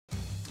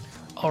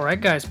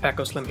Alright guys,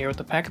 Paco Slim here with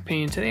the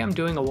PacOpinion. Today I'm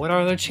doing a What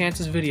Are Their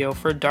Chances video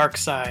for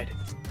Darkseid.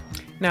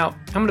 Now,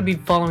 I'm going to be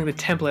following the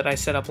template I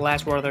set up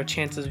last What Are Their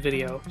Chances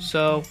video.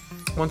 So,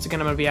 once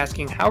again I'm going to be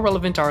asking how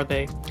relevant are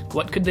they,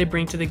 what could they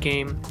bring to the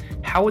game,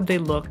 how would they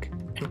look,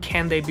 and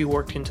can they be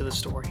worked into the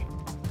story.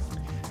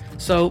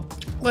 So,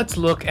 let's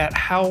look at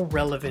how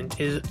relevant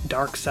is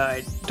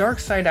Darkseid.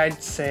 Darkseid,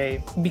 I'd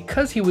say,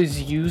 because he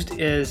was used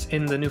as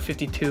in the New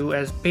 52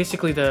 as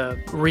basically the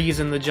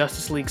reason the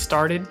Justice League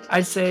started,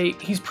 I'd say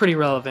he's pretty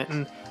relevant.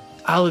 And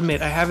I'll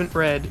admit, I haven't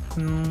read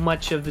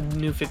much of the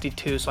New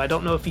 52, so I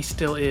don't know if he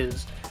still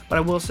is. But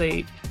I will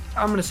say,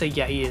 I'm going to say,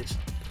 yeah, he is.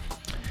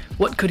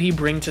 What could he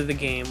bring to the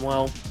game?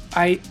 Well,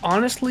 I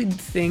honestly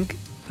think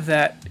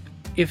that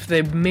if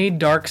they made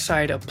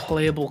Darkseid a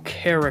playable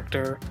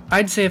character,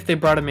 I'd say if they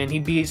brought him in,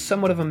 he'd be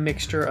somewhat of a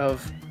mixture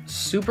of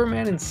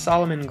Superman and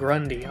Solomon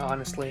Grundy,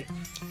 honestly.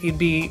 He'd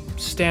be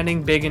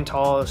standing big and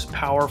tall,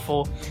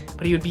 powerful,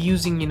 but he would be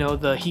using,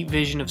 the heat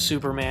vision of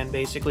Superman,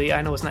 basically.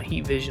 I know it's not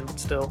heat vision, but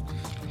still.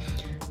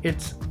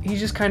 He's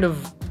just kind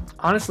of,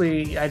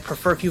 honestly, I'd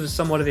prefer if he was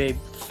somewhat of a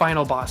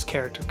final boss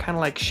character, kind of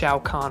like Shao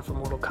Kahn from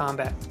Mortal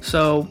Kombat.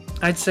 So,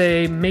 I'd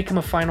say make him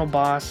a final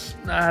boss.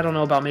 I don't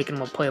know about making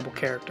him a playable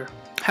character.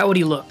 How would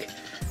he look?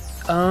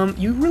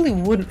 You really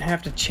wouldn't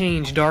have to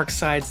change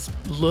Darkseid's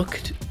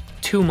look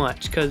too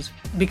much,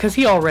 because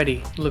he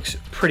already looks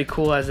pretty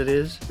cool as it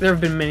is. There have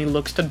been many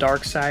looks to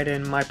Darkseid,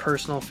 and my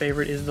personal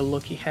favorite is the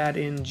look he had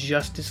in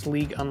Justice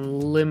League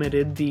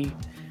Unlimited, the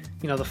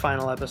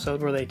final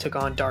episode where they took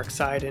on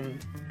Darkseid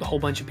and a whole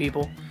bunch of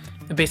people.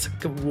 A basic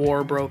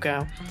war broke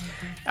out.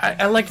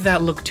 I liked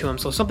that look to him,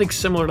 so something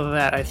similar to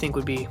that I think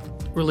would be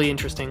really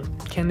interesting.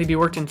 Can they be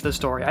worked into the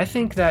story? I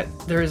think that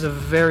there is a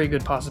very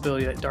good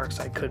possibility that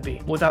Darkseid could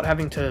be, without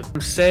having to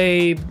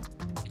say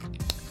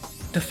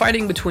the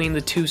fighting between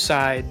the two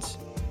sides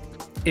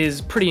is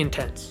pretty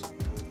intense,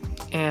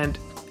 and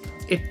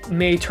it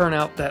may turn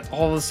out that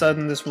all of a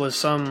sudden this was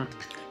some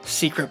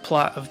secret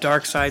plot of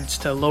Darkseid's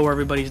to lower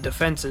everybody's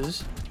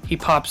defenses. He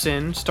pops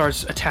in,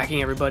 starts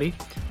attacking everybody.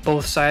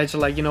 Both sides are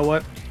like, you know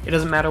what, it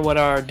doesn't matter what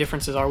our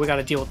differences are, we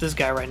gotta deal with this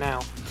guy right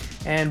now.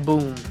 And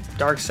boom,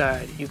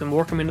 Darkseid, you can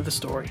work him into the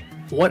story.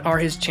 What are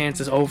his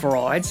chances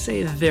overall? I'd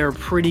say they're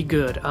pretty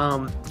good.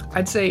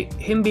 I'd say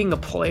him being a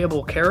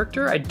playable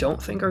character, I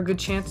don't think are good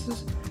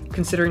chances,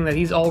 considering that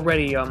he's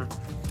already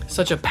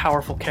such a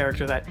powerful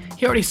character that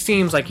he already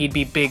seems like he'd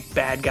be big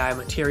bad guy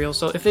material.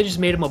 So if they just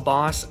made him a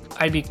boss,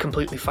 I'd be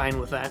completely fine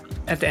with that.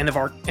 At the end of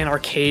an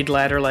arcade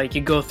ladder, like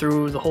you go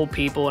through the whole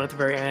people, and at the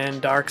very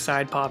end,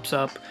 Darkseid pops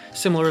up,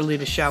 similarly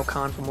to Shao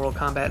Kahn from Mortal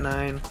Kombat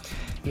 9.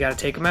 You gotta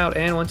take him out,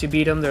 and once you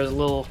beat him, there's a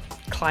little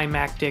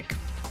climactic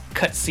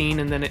cutscene,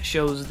 and then it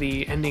shows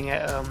the ending.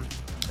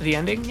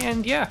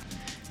 And yeah,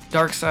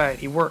 Darkseid,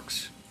 he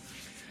works.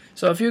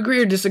 So if you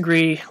agree or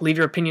disagree, leave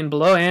your opinion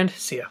below, and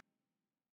see ya.